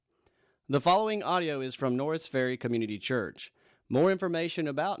The following audio is from Norris Ferry Community Church. More information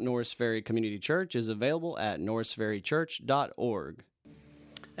about Norris Ferry Community Church is available at norrisferrychurch.org.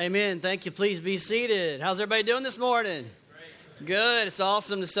 Amen. Thank you. Please be seated. How's everybody doing this morning? Great. Good. It's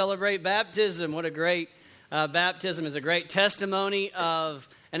awesome to celebrate baptism. What a great baptism is a great testimony of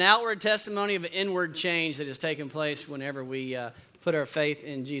an outward testimony of an inward change that has taken place whenever we put our faith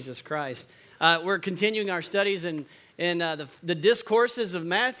in Jesus Christ. We're continuing our studies in the discourses of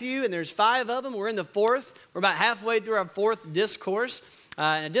Matthew, and there's 5 of them. We're in the 4th. We're about halfway through our 4th discourse.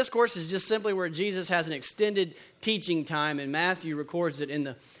 And a discourse is just simply where Jesus has an extended teaching time, and Matthew records it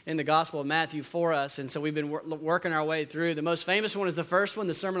in the Gospel of Matthew for us. And so we've been working our way through. The most famous one is the first one,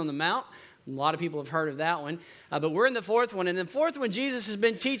 the Sermon on the Mount. A lot of people have heard of that one. But we're in the 4th one. And in the 4th one, Jesus has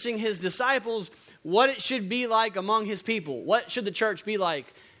been teaching his disciples what it should be like among his people. What should the church be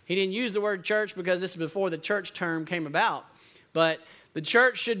like? He didn't use the word church because this is before the church term came about. But the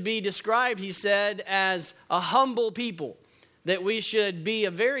church should be described, he said, as a humble people. That we should be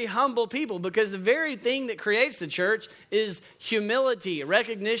a very humble people, because the very thing that creates the church is humility, a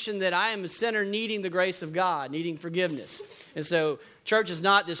recognition that I am a sinner needing the grace of God, needing forgiveness. And so church is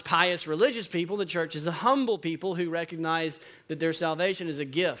not this pious religious people. The church is a humble people who recognize that their salvation is a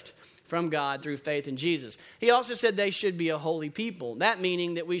gift from God through faith in Jesus. He also said they should be a holy people. That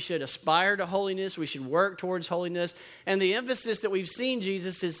meaning that we should aspire to holiness, we should work towards holiness. And the emphasis that we've seen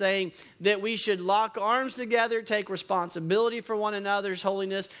Jesus is saying that we should lock arms together, take responsibility for one another's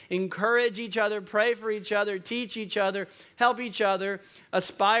holiness, encourage each other, pray for each other, teach each other, help each other,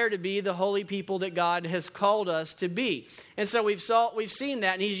 aspire to be the holy people that God has called us to be. And so we've seen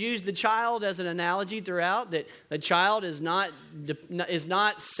that, and he's used the child as an analogy throughout, that the child is not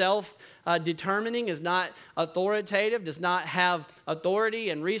self-determining, is not authoritative, does not have authority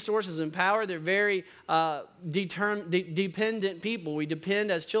and resources and power. They're very dependent people. We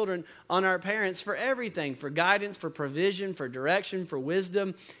depend as children on our parents for everything, for guidance, for provision, for direction, for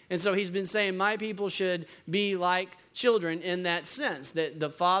wisdom. And so he's been saying my people should be like children in that sense, that the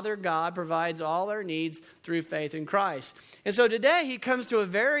Father God provides all our needs through faith in Christ. And so today he comes to a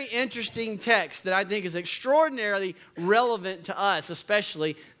very interesting text that I think is extraordinarily relevant to us,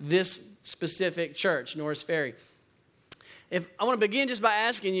 especially this specific church, Norris Ferry. I want to begin just by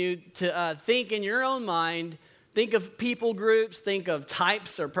asking you to think in your own mind, think of people groups, think of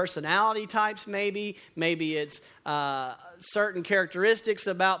types or personality types maybe. Maybe it's certain characteristics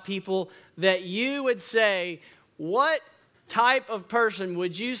about people that you would say, what type of person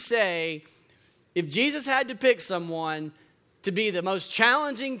would you say, if Jesus had to pick someone to be the most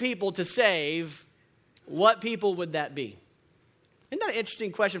challenging people to save, what people would that be? Isn't that an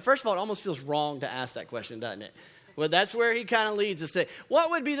interesting question? First of all, it almost feels wrong to ask that question, doesn't it? Well, that's where he kind of leads us to.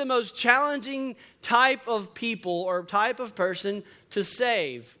 What would be the most challenging type of people or type of person to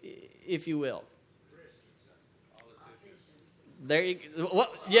save, if you will? There you go.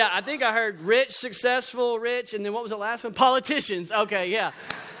 Yeah, I think I heard rich, successful, rich, and then what was the last one? Politicians. Okay, yeah.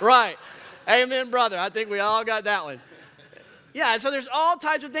 Right. Amen, brother. I think we all got that one. Yeah, so there's all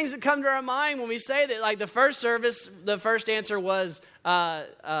types of things that come to our mind when we say that. Like the first service, the first answer was,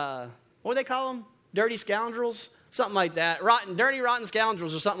 what do they call them? Dirty scoundrels? Something like that. Dirty, rotten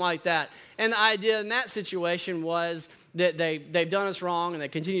scoundrels or something like that. And the idea in that situation was that they've done us wrong and they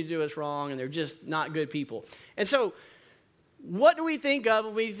continue to do us wrong and they're just not good people. And so what do we think of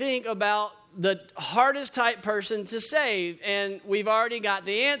when we think about the hardest type person to save? And we've already got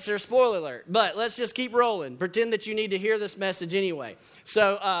the answer, spoiler alert. But let's just keep rolling. Pretend that you need to hear this message anyway.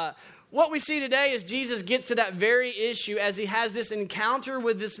 So what we see today is Jesus gets to that very issue as he has this encounter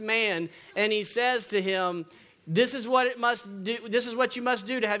with this man. And he says to him, this is what it must do. This is what you must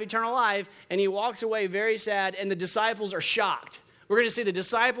do to have eternal life. And he walks away very sad, and the disciples are shocked. We're going to see the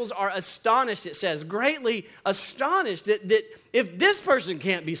disciples are astonished, it says, greatly astonished that if this person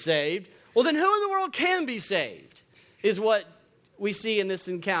can't be saved, well, then who in the world can be saved, is what we see in this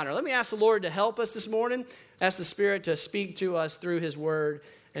encounter. Let me ask the Lord to help us this morning, ask the Spirit to speak to us through his word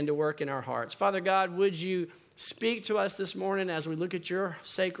and to work in our hearts. Father God, would you speak to us this morning as we look at your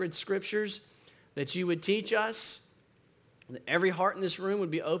sacred scriptures, that you would teach us, that every heart in this room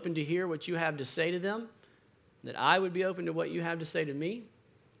would be open to hear what you have to say to them, that I would be open to what you have to say to me,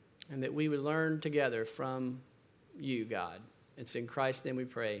 and that we would learn together from you, God. It's in Christ's name we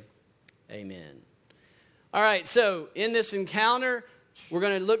pray. Amen. All right, so in this encounter, we're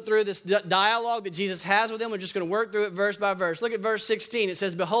going to look through this dialogue that Jesus has with them. We're just going to work through it verse by verse. Look at verse 16. It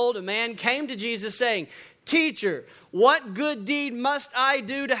says, behold, a man came to Jesus saying, Teacher, what good deed must I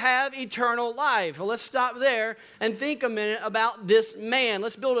do to have eternal life? Well, let's stop there and think a minute about this man.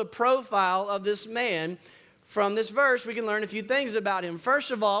 Let's build a profile of this man from this verse, we can learn a few things about him.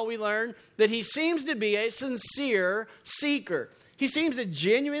 First of all, we learn that he seems to be a sincere seeker. He seems to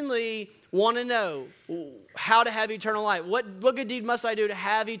genuinely want to know how to have eternal life. What good deed must I do to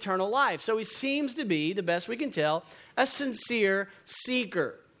have eternal life? So he seems to be, the best we can tell, a sincere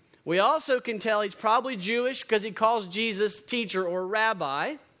seeker. We also can tell he's probably Jewish because he calls Jesus teacher or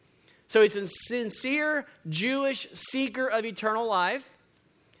rabbi. So he's a sincere Jewish seeker of eternal life.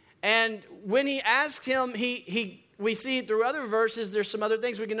 And when he asks him, we see through other verses, there's some other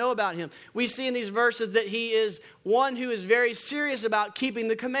things we can know about him. We see in these verses that he is one who is very serious about keeping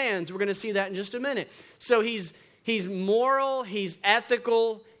the commands. We're going to see that in just a minute. So he's moral, he's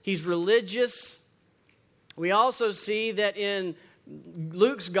ethical, he's religious. We also see that in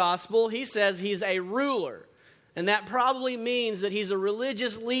Luke's gospel, he says he's a ruler. And that probably means that he's a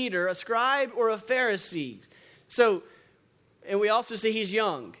religious leader, a scribe or a Pharisee. And we also see he's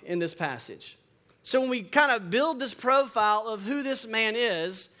young in this passage. So when we kind of build this profile of who this man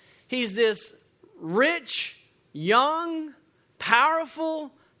is, he's this rich, young,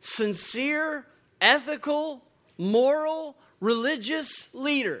 powerful, sincere, ethical, moral, religious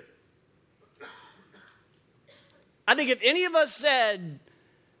leader. I think if any of us said,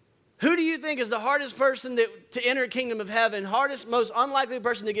 who do you think is the hardest person to enter the kingdom of heaven, hardest, most unlikely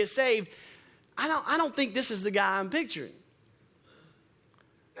person to get saved, I don't think this is the guy I'm picturing.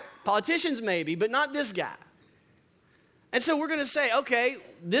 Politicians maybe, but not this guy. And so we're going to say, okay,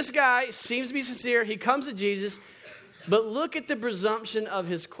 this guy seems to be sincere. He comes to Jesus, but look at the presumption of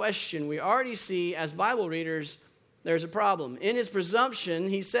his question. We already see, as Bible readers, there's a problem. In his presumption,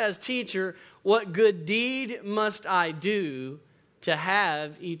 he says, teacher, what good deed must I do to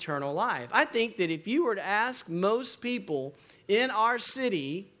have eternal life? I think that if you were to ask most people in our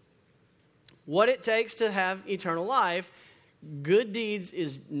city what it takes to have eternal life, good deeds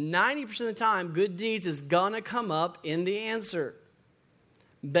is 90% of the time, good deeds is going to come up in the answer.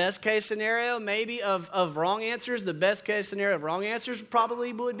 Best case scenario, maybe of wrong answers, the best case scenario of wrong answers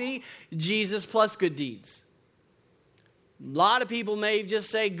probably would be Jesus plus good deeds. A lot of people may just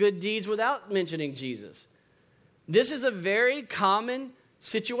say good deeds without mentioning Jesus. This is a very common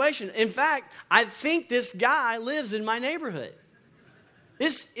situation. In fact, I think this guy lives in my neighborhood.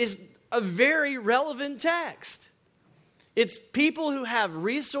 This is a very relevant text. It's people who have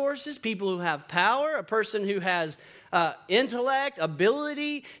resources, people who have power, a person who has intellect,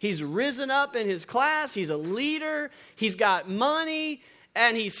 ability. He's risen up in his class. He's a leader. He's got money,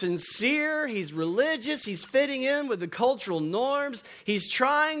 and he's sincere. He's religious. He's fitting in with the cultural norms. He's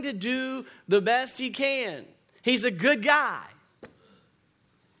trying to do the best he can. He's a good guy.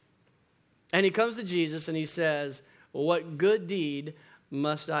 And he comes to Jesus and he says, well, what good deed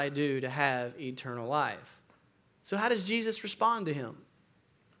must I do to have eternal life? So how does Jesus respond to him?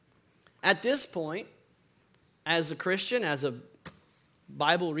 At this point, as a Christian, as a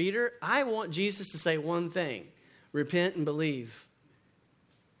Bible reader, I want Jesus to say one thing: repent and believe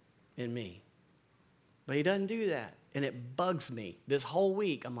in me. But he doesn't do that. And it bugs me this whole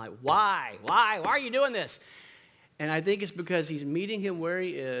week. I'm like, why? Why are you doing this? And I think it's because he's meeting him where he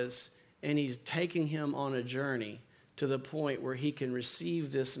is, and he's taking him on a journey to the point where he can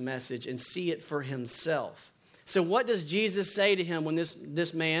receive this message and see it for himself. So what does Jesus say to him when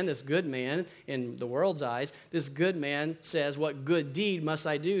this man, this good man in the world's eyes, this good man says, what good deed must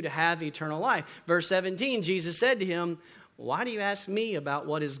I do to have eternal life? Verse 17, Jesus said to him, why do you ask me about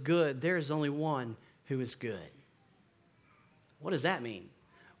what is good? There is only one who is good. What does that mean?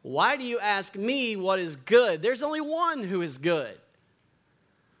 Why do you ask me what is good? There's only one who is good.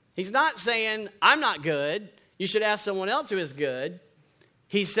 He's not saying, I'm not good. You should ask someone else who is good.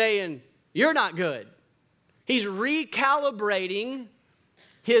 He's saying, you're not good. He's recalibrating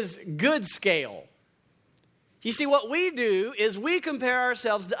his good scale. You see, what we do is we compare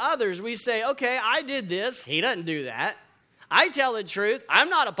ourselves to others. We say, okay, I did this. He doesn't do that. I tell the truth. I'm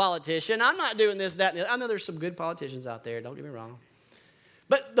not a politician. I'm not doing this, that, and the other. I know there's some good politicians out there. Don't get me wrong.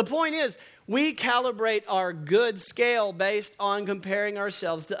 But the point is, we calibrate our good scale based on comparing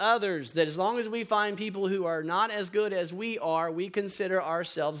ourselves to others. That as long as we find people who are not as good as we are, we consider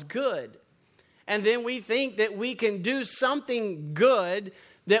ourselves good. And then we think that we can do something good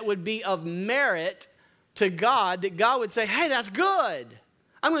that would be of merit to God, that God would say, hey, that's good.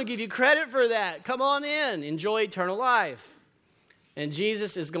 I'm going to give you credit for that. Come on in. Enjoy eternal life. And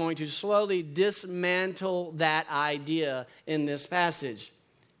Jesus is going to slowly dismantle that idea in this passage.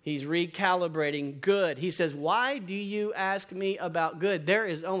 He's recalibrating good. He says, why do you ask me about good? There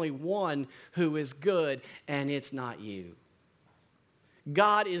is only one who is good, and it's not you.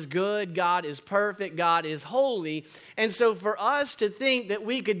 God is good, God is perfect, God is holy. And so for us to think that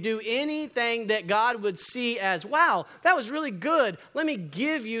we could do anything that God would see as, wow, that was really good, let me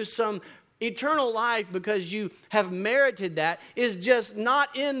give you some eternal life because you have merited that, is just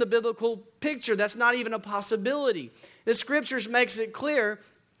not in the biblical picture. That's not even a possibility. The scriptures makes it clear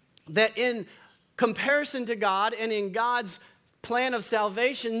that in comparison to God and in God's plan of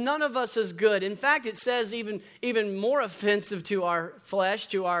salvation, none of us is good. In fact, it says even more offensive to our flesh,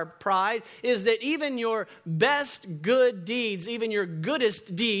 to our pride, is that even your best good deeds, even your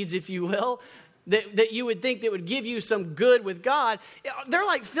goodest deeds, if you will, that you would think that would give you some good with God, they're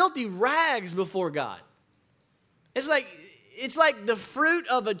like filthy rags before God. It's like the fruit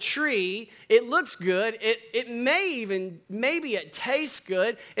of a tree. It looks good. Maybe it tastes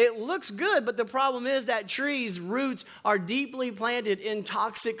good. It looks good, but the problem is that tree's roots are deeply planted in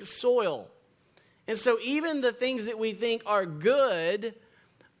toxic soil. And so even the things that we think are good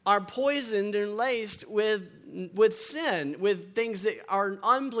are poisoned and laced with sin, with things that are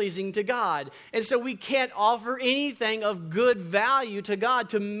unpleasing to God. And so we can't offer anything of good value to God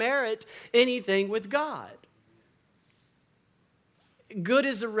to merit anything with God. Good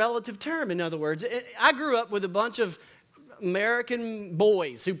is a relative term, in other words. I grew up with a bunch of American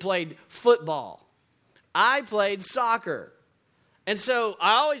boys who played football. I played soccer. And so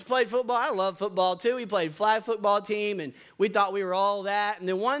I always played football. I love football too. We played flag football team and we thought we were all that. And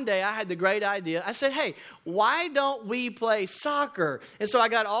then one day I had the great idea. I said, hey, why don't we play soccer? And so I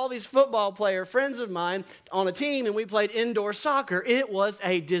got all these football player friends of mine on a team and we played indoor soccer. It was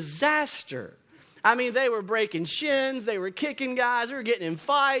a disaster. I mean, they were breaking shins. They were kicking guys. We were getting in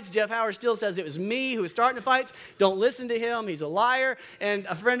fights. Jeff Howard still says it was me who was starting the fights. Don't listen to him. He's a liar and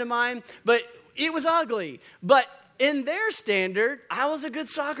a friend of mine. But it was ugly. But in their standard, I was a good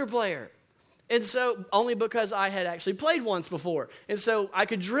soccer player. And so, only because I had actually played once before. And so, I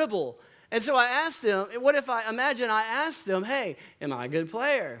could dribble. And so, I asked them, imagine I asked them, hey, am I a good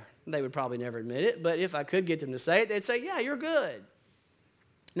player? They would probably never admit it. But if I could get them to say it, they'd say, yeah, you're good.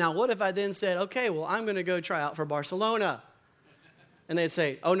 Now, what if I then said, okay, well, I'm going to go try out for Barcelona? And they'd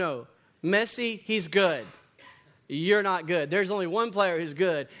say, oh, no, Messi, he's good. You're not good. There's only one player who's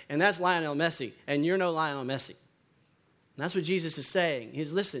good, and that's Lionel Messi, and you're no Lionel Messi. And that's what Jesus is saying.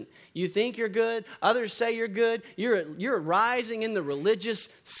 He's, listen, you think you're good, others say you're good, you're rising in the religious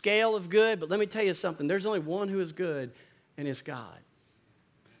scale of good, but let me tell you something. There's only one who is good, and it's God.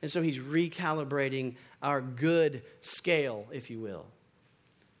 And so he's recalibrating our good scale, if you will.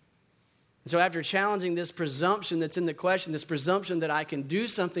 So after challenging this presumption that's in the question, this presumption that I can do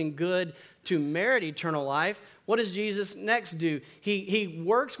something good to merit eternal life, what does Jesus next do? He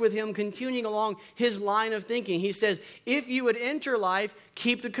works with him, continuing along his line of thinking. He says, if you would enter life,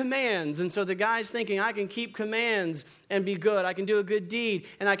 keep the commands. And so the guy's thinking, I can keep commands and be good. I can do a good deed,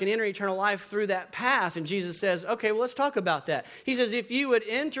 and I can enter eternal life through that path. And Jesus says, okay, well, let's talk about that. He says, if you would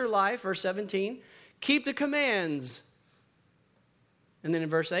enter life, verse 17, keep the commands. And then in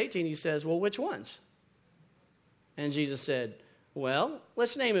verse 18, he says, well, which ones? And Jesus said, well,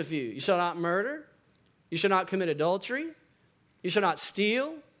 let's name a few. You shall not murder. You shall not commit adultery. You shall not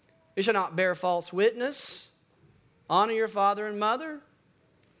steal. You shall not bear false witness. Honor your father and mother.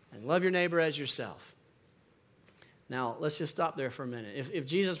 And love your neighbor as yourself. Now, let's just stop there for a minute. If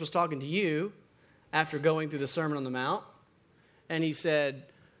Jesus was talking to you after going through the Sermon on the Mount, and he said,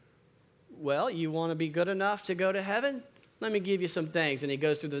 well, you want to be good enough to go to heaven? Let me give you some things. And he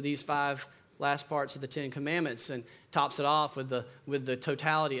goes through these 5 last parts of the 10 Commandments and tops it off with the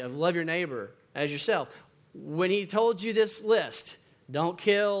totality of love your neighbor as yourself. When he told you this list, don't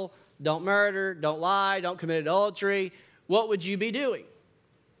kill, don't murder, don't lie, don't commit adultery, what would you be doing?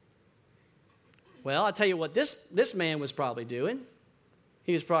 Well, I'll tell you what this man was probably doing.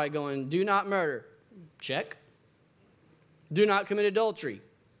 He was probably going, do not murder. Check. Do not commit adultery.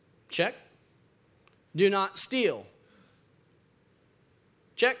 Check. Do not steal.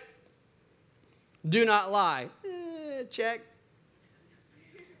 Check. Do not lie. Check.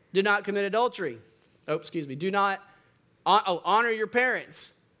 Do not commit adultery. Do not honor your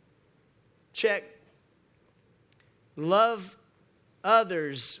parents. Check. Love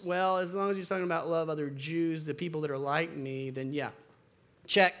others. Well, as long as he's talking about love other Jews, the people that are like me, then yeah.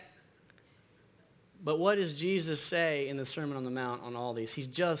 Check. But what does Jesus say in the Sermon on the Mount on all these? He's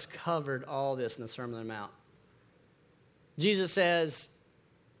just covered all this in the Sermon on the Mount. Jesus says,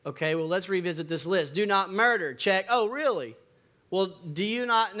 okay, well, let's revisit this list. Do not murder. Check. Oh, really? Well, do you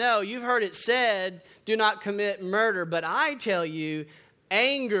not know? You've heard it said, do not commit murder. But I tell you,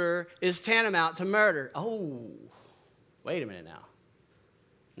 anger is tantamount to murder. Oh, wait a minute now.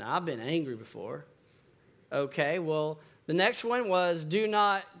 Now, I've been angry before. Okay, well, The next one was do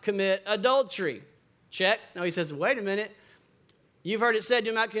not commit adultery. Check. Now he says, wait a minute. You've heard it said,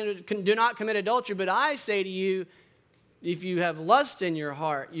 do not commit adultery, but I say to you, if you have lust in your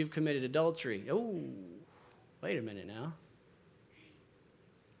heart, you've committed adultery. Oh, wait a minute now.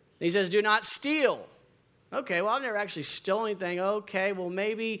 He says, do not steal. Okay, well, I've never actually stolen anything. Okay, well,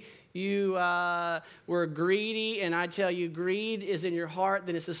 maybe you were greedy, and I tell you, greed is in your heart,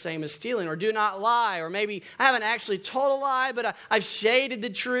 then it's the same as stealing. Or do not lie. Or maybe I haven't actually told a lie, but I've shaded the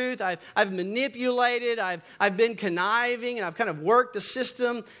truth. I've manipulated. I've been conniving, and I've kind of worked the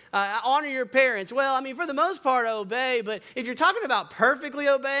system. Honor your parents. Well, I mean, for the most part, obey. But if you're talking about perfectly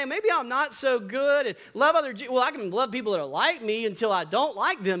obeying, maybe I'm not so good. And love well, I can love people that are like me until I don't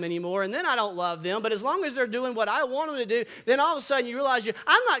like them anymore, and then I don't love them. But as long as they're doing what I want them to do, then all of a sudden you realize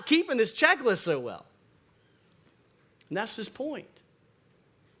I'm not keeping this checklist so well. And that's his point.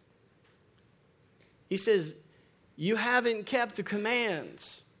 He says, you haven't kept the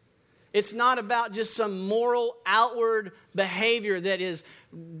commands. It's not about just some moral outward behavior that is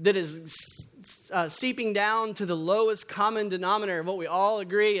seeping down to the lowest common denominator of what we all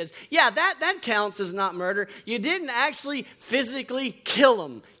agree is, yeah, that counts as not murder. You didn't actually physically kill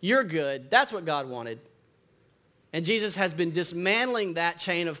him. You're good. That's what God wanted. And Jesus has been dismantling that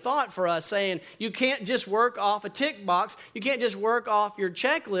chain of thought for us, saying you can't just work off a tick box. You can't just work off your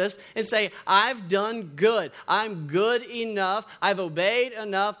checklist and say, I've done good. I'm good enough. I've obeyed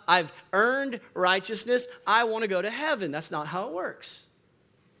enough. I've earned righteousness. I want to go to heaven. That's not how it works.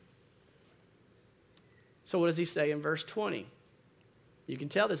 So what does he say in verse 20? You can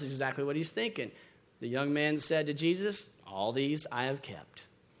tell this is exactly what he's thinking. The young man said to Jesus, all these I have kept.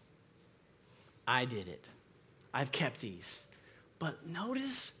 I did it. I've kept these. But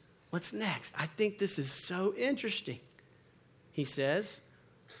notice what's next. I think this is so interesting. He says,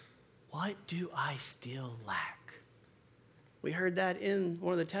 what do I still lack? We heard that in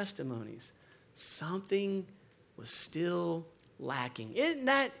one of the testimonies. Something was still lacking. Isn't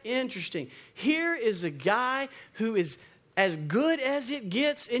that interesting? Here is a guy who is as good as it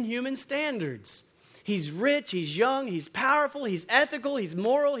gets in human standards. He's rich, he's young, he's powerful, he's ethical, he's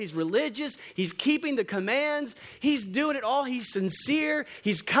moral, he's religious, he's keeping the commands, he's doing it all, he's sincere,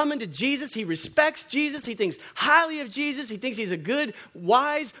 he's coming to Jesus, he respects Jesus, he thinks highly of Jesus, he thinks he's a good,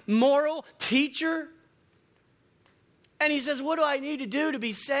 wise, moral teacher. And he says, what do I need to do to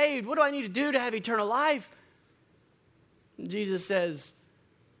be saved? What do I need to do to have eternal life? And Jesus says,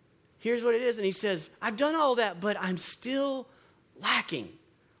 here's what it is. And he says, I've done all that, but I'm still lacking.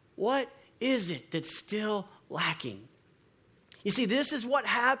 What is it that's still lacking? You see, this is what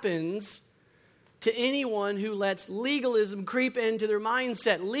happens to anyone who lets legalism creep into their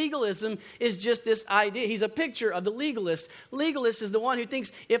mindset. Legalism is just this idea. He's a picture of the legalist. Legalist is the one who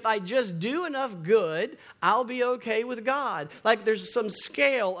thinks if I just do enough good, I'll be okay with God. Like there's some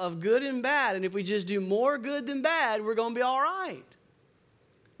scale of good and bad, and if we just do more good than bad, we're going to be all right.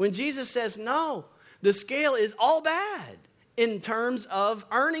 When Jesus says, no, the scale is all bad in terms of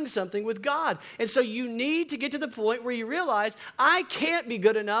earning something with God. And so you need to get to the point where you realize, I can't be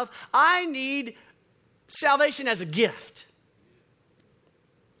good enough. I need salvation as a gift.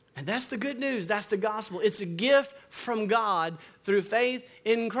 And that's the good news. That's the gospel. It's a gift from God through faith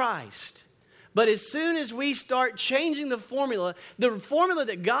in Christ. But as soon as we start changing the formula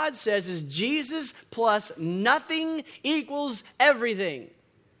that God says is Jesus plus nothing equals everything.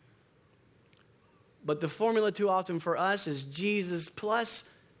 But the formula too often for us is Jesus plus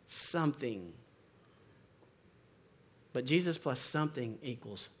something. But Jesus plus something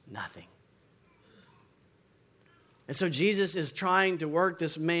equals nothing. And so Jesus is trying to work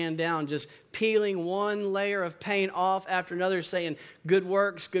this man down, just peeling one layer of pain off after another, saying, good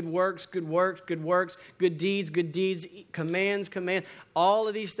works, good works, good works, good works, good deeds, commands, all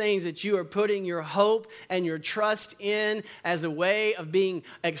of these things that you are putting your hope and your trust in as a way of being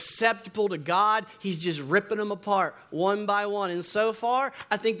acceptable to God. He's just ripping them apart one by one. And so far,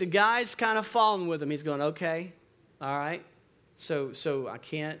 I think the guy's kind of falling with him. He's going, okay, all right, so I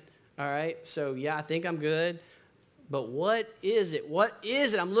can't, all right, so yeah, I think I'm good. But what is it? What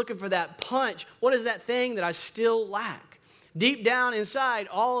is it? I'm looking for that punch. What is that thing that I still lack? Deep down inside,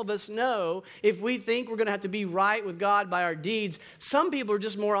 all of us know if we think we're going to have to be right with God by our deeds, some people are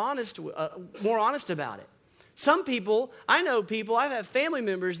just more honest about it. Some people, I know people, I have family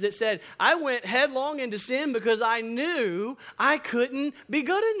members that said, I went headlong into sin because I knew I couldn't be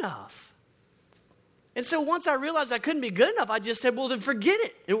good enough. And so once I realized I couldn't be good enough, I just said, well, then forget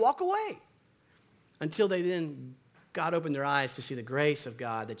it and walk away. Until they then God opened their eyes to see the grace of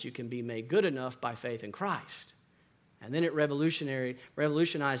God that you can be made good enough by faith in Christ. And then it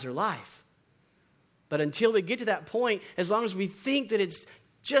revolutionized their life. But until we get to that point, as long as we think that it's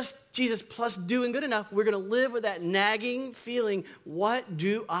just Jesus plus doing good enough, we're going to live with that nagging feeling, what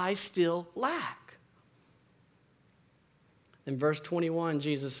do I still lack? In verse 21,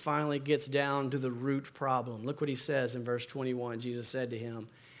 Jesus finally gets down to the root problem. Look what he says in verse 21. Jesus said to him,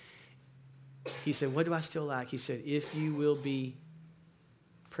 he said, what do I still lack? He said, if you will be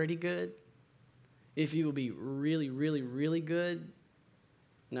pretty good, if you will be really, really, really good.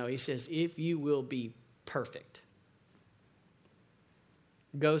 No, he says, if you will be perfect.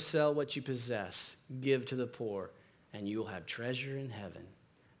 Go sell what you possess, give to the poor, and you will have treasure in heaven.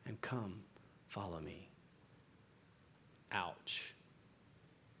 And come, follow me. Ouch.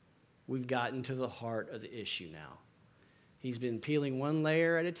 We've gotten to the heart of the issue now. He's been peeling one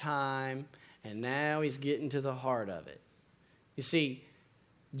layer at a time, and now he's getting to the heart of it. You see,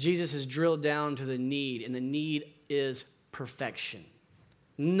 Jesus has drilled down to the need, and the need is perfection.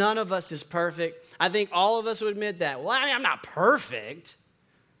 None of us is perfect. I think all of us would admit that. Well, I'm not perfect.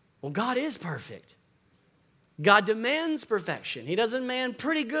 Well, God is perfect. God demands perfection. He doesn't demand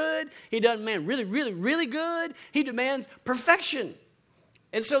pretty good. He doesn't demand really, really, really good. He demands perfection.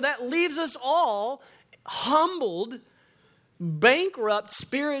 And so that leaves us all humbled, bankrupt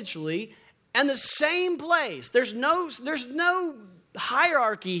spiritually, and the same place. There's no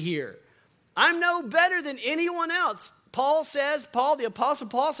hierarchy here. I'm no better than anyone else. The Apostle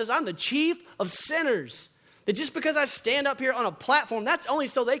Paul says, I'm the chief of sinners. That just because I stand up here on a platform, that's only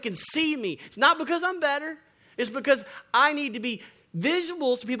so they can see me. It's not because I'm better. It's because I need to be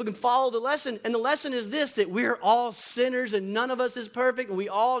visible so people can follow the lesson. And the lesson is this, that we're all sinners and none of us is perfect and we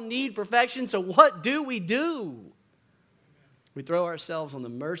all need perfection. So what do? We throw ourselves on the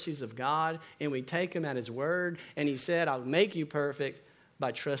mercies of God and we take him at his word. And he said, I'll make you perfect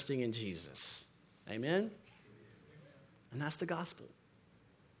by trusting in Jesus. Amen? And that's the gospel.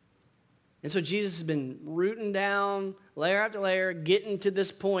 And so Jesus has been rooting down layer after layer, getting to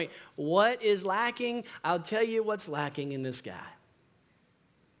this point. What is lacking? I'll tell you what's lacking in this guy.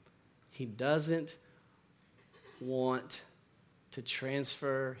 He doesn't want to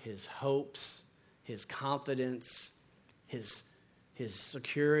transfer his hopes, his confidence, his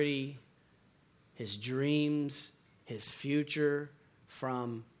security, his dreams, his future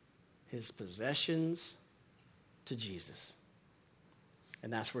from his possessions to Jesus.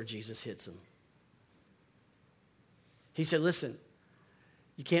 And that's where Jesus hits him. He said, listen,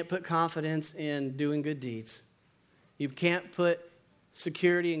 you can't put confidence in doing good deeds. You can't put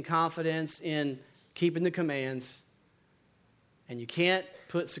security and confidence in keeping the commands. And you can't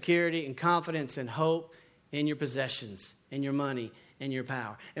put security and confidence and hope in your possessions, in your money, in your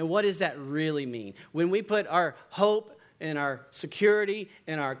power. And what does that really mean? When we put our hope and our security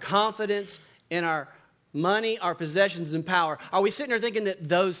and our confidence in our money, our possessions, and power, are we sitting there thinking that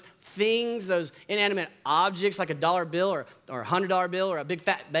those things, those inanimate objects like a dollar bill or a $100 bill or a big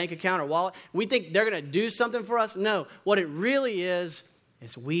fat bank account or wallet, we think they're going to do something for us? No. What it really is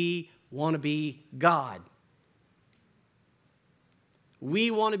we want to be God.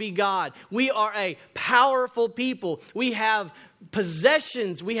 We want to be God. We are a powerful people. We have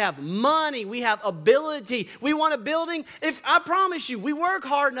possessions. We have money. We have ability. We want a building. If I promise you, we work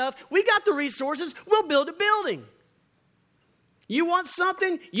hard enough, we got the resources, we'll build a building. You want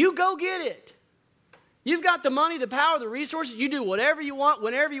something, you go get it. You've got the money, the power, the resources. You do whatever you want,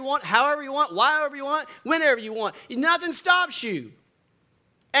 whenever you want, however you want, however you want, whenever you want. Nothing stops you.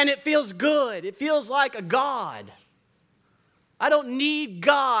 And it feels good. It feels like a God. I don't need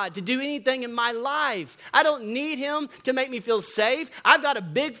God to do anything in my life. I don't need him to make me feel safe. I've got a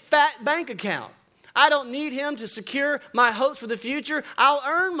big fat bank account. I don't need him to secure my hopes for the future. I'll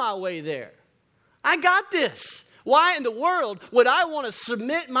earn my way there. I got this. Why in the world would I want to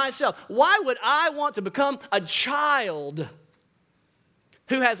submit myself? Why would I want to become a child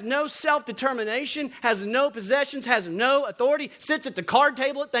who has no self-determination, has no possessions, has no authority, sits at the card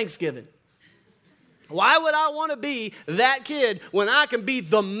table at Thanksgiving? Why would I want to be that kid when I can be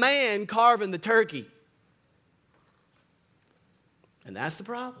the man carving the turkey? And that's the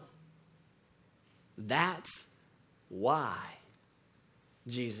problem. That's why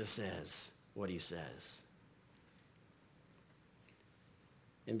Jesus says what he says.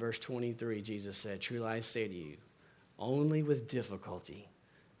 In verse 23, Jesus said, truly I say to you, only with difficulty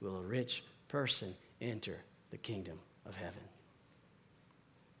will a rich person enter the kingdom of heaven.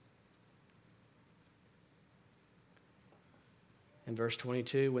 In verse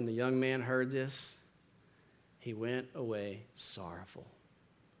 22, when the young man heard this, he went away sorrowful.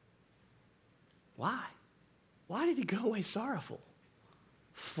 Why? Why did he go away sorrowful?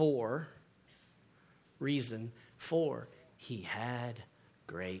 For he had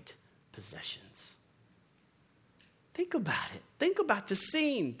great possessions. Think about it. Think about the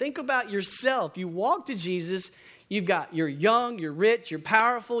scene. Think about yourself. You walk to Jesus. You're young, you're rich, you're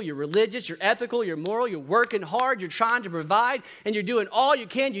powerful, you're religious, you're ethical, you're moral, you're working hard, you're trying to provide, and you're doing all you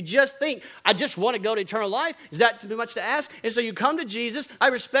can. You just think, I just want to go to eternal life. Is that too much to ask? And so you come to Jesus. I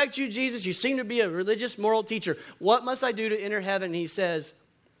respect you, Jesus. You seem to be a religious, moral teacher. What must I do to enter heaven? And he says,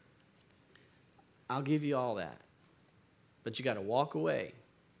 I'll give you all that. But you got to walk away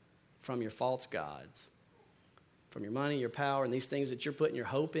from your false gods, from your money, your power, and these things that you're putting your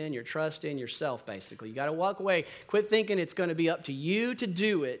hope in, your trust in, yourself, basically. You got to walk away. Quit thinking it's going to be up to you to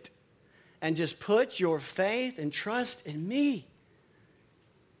do it, and just put your faith and trust in me.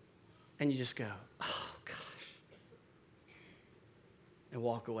 And you just go, oh, gosh, and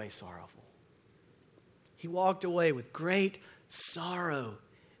walk away sorrowful. He walked away with great sorrow,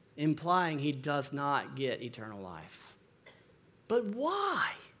 implying he does not get eternal life. But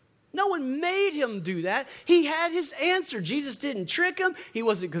why? No one made him do that. He had his answer. Jesus didn't trick him. He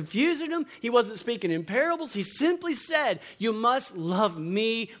wasn't confusing him. He wasn't speaking in parables. He simply said, you must love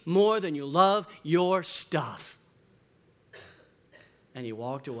me more than you love your stuff. And he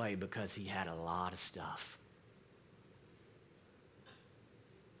walked away because he had a lot of stuff.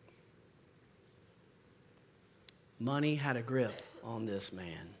 Money had a grip on this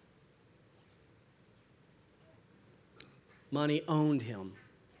man. Money owned him.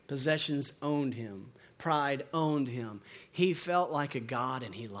 Possessions owned him. Pride owned him. He felt like a god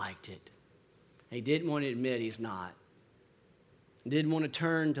and he liked it. He didn't want to admit he's not. He didn't want to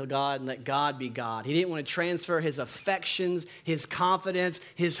turn to God and let God be God. He didn't want to transfer his affections, his confidence,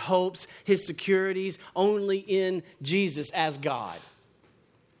 his hopes, his securities only in Jesus as God.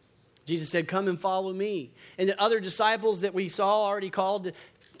 Jesus said, come and follow me. And the other disciples that we saw already called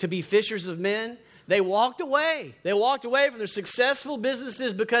to be fishers of men, they walked away. They walked away from their successful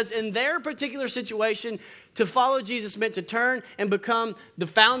businesses because in their particular situation, to follow Jesus meant to turn and become the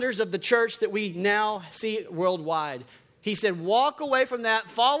founders of the church that we now see worldwide. He said, walk away from that,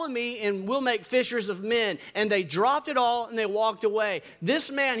 follow me, and we'll make fishers of men. And they dropped it all and they walked away. This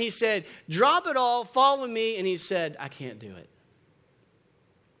man, he said, drop it all, follow me. And he said, I can't do it.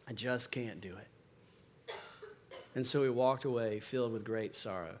 I just can't do it. And so he walked away filled with great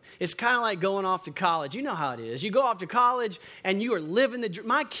sorrow. It's kind of like going off to college. You know how it is. You go off to college and you are living the dream.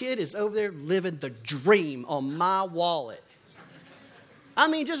 My kid is over there living the dream on my wallet. I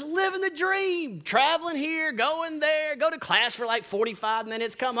mean, just living the dream. Traveling here, going there, go to class for like 45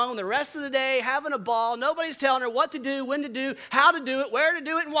 minutes, come home the rest of the day, having a ball. Nobody's telling her what to do, when to do, how to do it, where to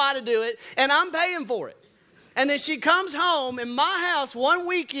do it, and why to do it. And I'm paying for it. And then she comes home in my house one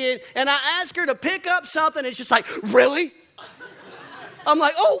weekend, and I ask her to pick up something, and she's like, really? I'm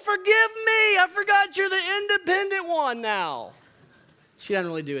like, oh, forgive me. I forgot you're the independent one now. She doesn't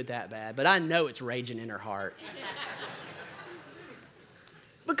really do it that bad, but I know it's raging in her heart.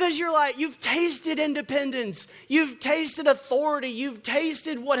 Because you're like, you've tasted independence. You've tasted authority. You've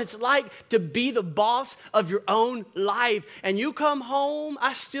tasted what it's like to be the boss of your own life. And you come home.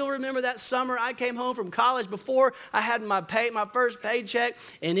 I still remember that summer I came home from college before I had my first paycheck.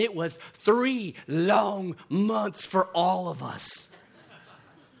 And it was 3 long months for all of us.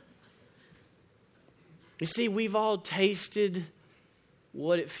 You see, we've all tasted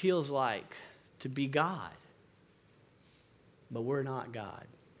what it feels like to be God. But we're not God.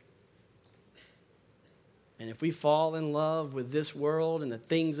 And if we fall in love with this world and the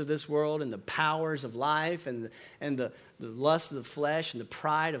things of this world and the powers of life and the lust of the flesh and the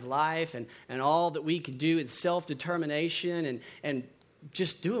pride of life and all that we can do in self-determination and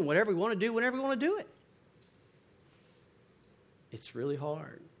just doing whatever we want to do whenever we want to do it, it's really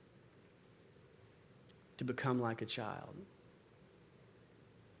hard to become like a child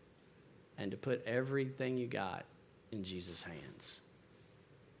and to put everything you got in Jesus' hands.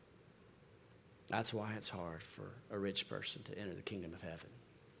 That's why it's hard for a rich person to enter the kingdom of heaven.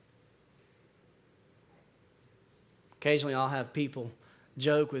 Occasionally I'll have people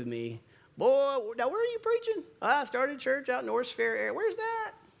joke with me, boy, now where are you preaching? I started a church out in North Fair area. Where's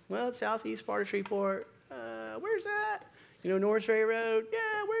that? Well, it's southeast part of Shreveport. Where's that? You know North Ferry Road?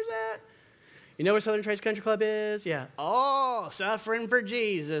 Yeah, where's that? You know where Southern Trace Country Club is? Yeah. Oh, suffering for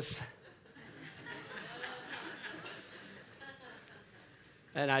Jesus.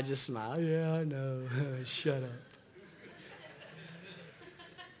 And I just smile. Yeah, I know. Shut up.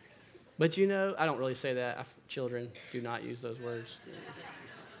 But you know, I don't really say that. Children do not use those words.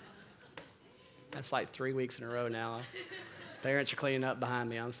 That's like 3 weeks in a row now. Parents are cleaning up behind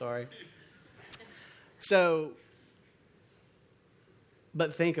me. I'm sorry. So,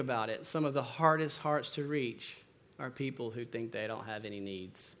 but think about it. Some of the hardest hearts to reach are people who think they don't have any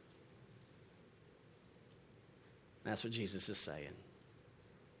needs. That's what Jesus is saying.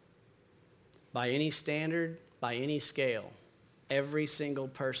 By any standard, by any scale, every single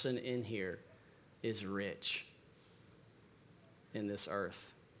person in here is rich in this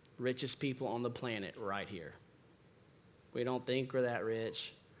earth. Richest people on the planet right here. We don't think we're that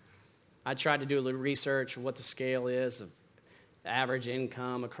rich. I tried to do a little research of what the scale is of average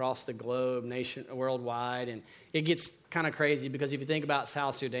income across the globe, worldwide, and it gets kind of crazy because if you think about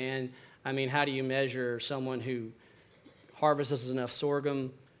South Sudan, I mean, how do you measure someone who harvests enough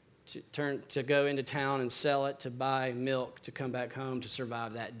sorghum to go into town and sell it, to buy milk, to come back home to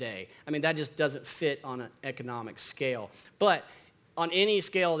survive that day? I mean, that just doesn't fit on an economic scale. But on any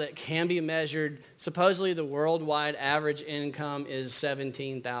scale that can be measured, supposedly the worldwide average income is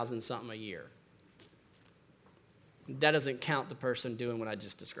 $17,000 something a year. That doesn't count the person doing what I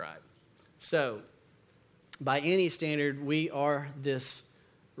just described. So, by any standard, we are this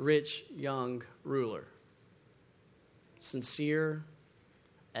rich young ruler. Sincere,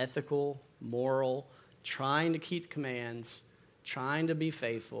 ethical, moral, trying to keep commands, trying to be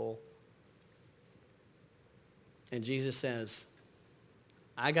faithful. And Jesus says,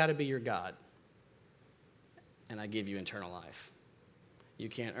 I got to be your God, and I give you eternal life. You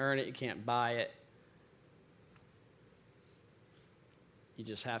can't earn it. You can't buy it. You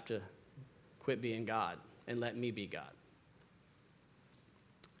just have to quit being God and let me be God.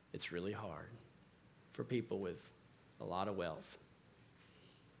 It's really hard for people with a lot of wealth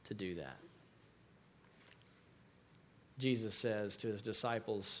to do that. Jesus says to his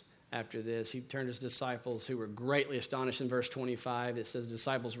disciples after this, he turned to his disciples who were greatly astonished. In verse 25, it says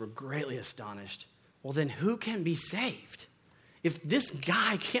disciples were greatly astonished. Well, then who can be saved? If this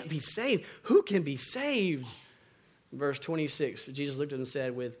guy can't be saved, who can be saved? Verse 26, Jesus looked at them and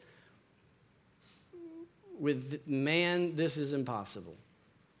said, with man, this is impossible.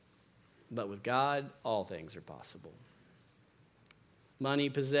 But with God, all things are possible. Money,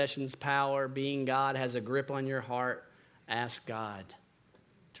 possessions, power, being God has a grip on your heart. Ask God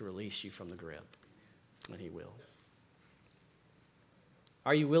to release you from the grip, and he will.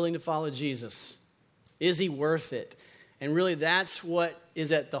 Are you willing to follow Jesus? Is he worth it? And really, that's what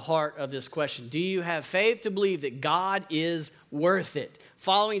is at the heart of this question. Do you have faith to believe that God is worth it?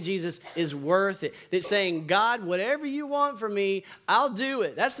 Following Jesus is worth it. That saying, God, whatever you want from me, I'll do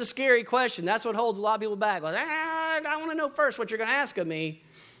it. That's the scary question. That's what holds a lot of people back. Like, I want to know first what you're going to ask of me.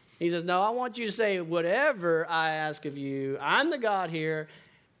 He says, no, I want you to say, whatever I ask of you, I'm the God here.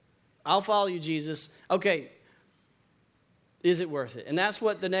 I'll follow you, Jesus. Okay, is it worth it? And that's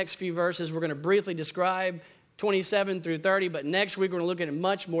what the next few verses we're going to briefly describe, 27 through 30, but next week we're going to look at in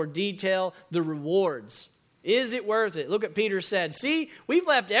much more detail the rewards. Is it worth it? Look what Peter said. See, we've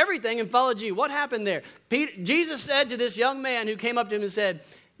left everything and followed you. What happened there? Jesus said to this young man who came up to him and said,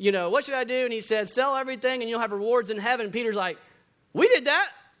 what should I do? And he said, sell everything and you'll have rewards in heaven. And Peter's like, we did that.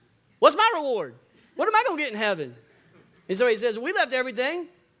 What's my reward? What am I going to get in heaven? And so he says, we left everything.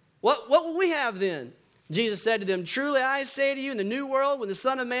 What will we have then? Jesus said to them, truly I say to you, in the new world, when the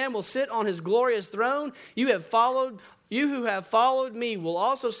Son of Man will sit on his glorious throne, you who have followed me will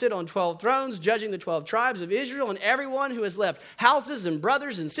also sit on 12 thrones, judging the 12 tribes of Israel, and everyone who has left houses and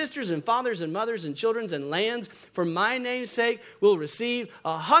brothers and sisters and fathers and mothers and children and lands for my name's sake will receive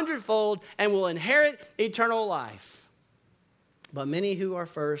 100-fold and will inherit eternal life. But many who are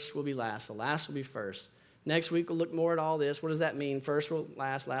first will be last. The last will be first. Next week, we'll look more at all this. What does that mean? First will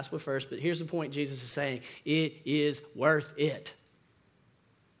last, last will first. But here's the point Jesus is saying. It is worth it.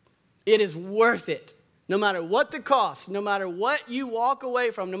 It is worth it. No matter what the cost, no matter what you walk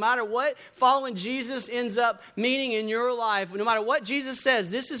away from, no matter what following Jesus ends up meaning in your life, no matter what Jesus says,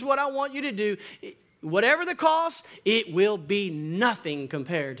 this is what I want you to do, whatever the cost, it will be nothing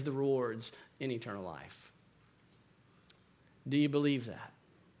compared to the rewards in eternal life. Do you believe that?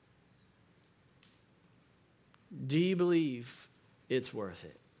 Do you believe it's worth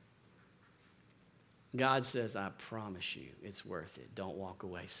it? God says, I promise you it's worth it. Don't walk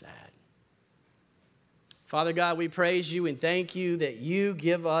away sad. Father God, we praise you and thank you that you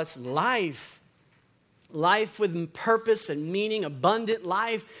give us life. Life with purpose and meaning, abundant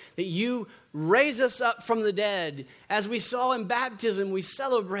life, that you raise us up from the dead. As we saw in baptism, we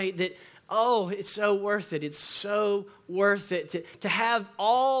celebrate that, oh, it's so worth it. It's so worth it to have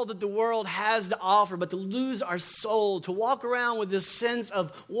all that the world has to offer, but to lose our soul, to walk around with this sense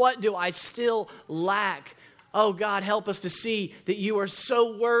of what do I still lack? Oh, God, help us to see that you are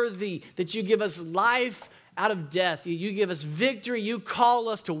so worthy, that you give us life out of death. You give us victory. You call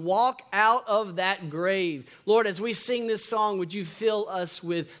us to walk out of that grave. Lord, as we sing this song, would you fill us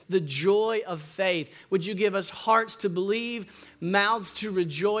with the joy of faith? Would you give us hearts to believe, mouths to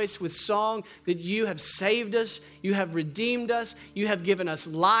rejoice with song that you have saved us, you have redeemed us, you have given us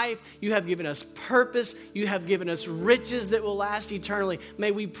life, you have given us purpose, you have given us riches that will last eternally.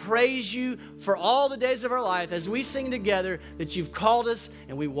 May we praise you for all the days of our life as we sing together that you've called us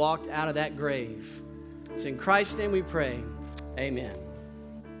and we walked out of that grave. It's in Christ's name we pray. Amen.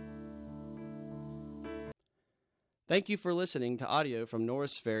 Thank you for listening to audio from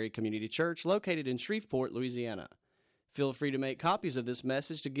Norris Ferry Community Church located in Shreveport, Louisiana. Feel free to make copies of this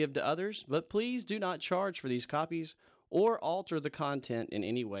message to give to others, but please do not charge for these copies or alter the content in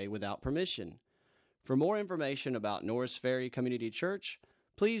any way without permission. For more information about Norris Ferry Community Church,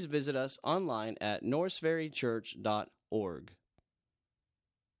 please visit us online at norrisferrychurch.org.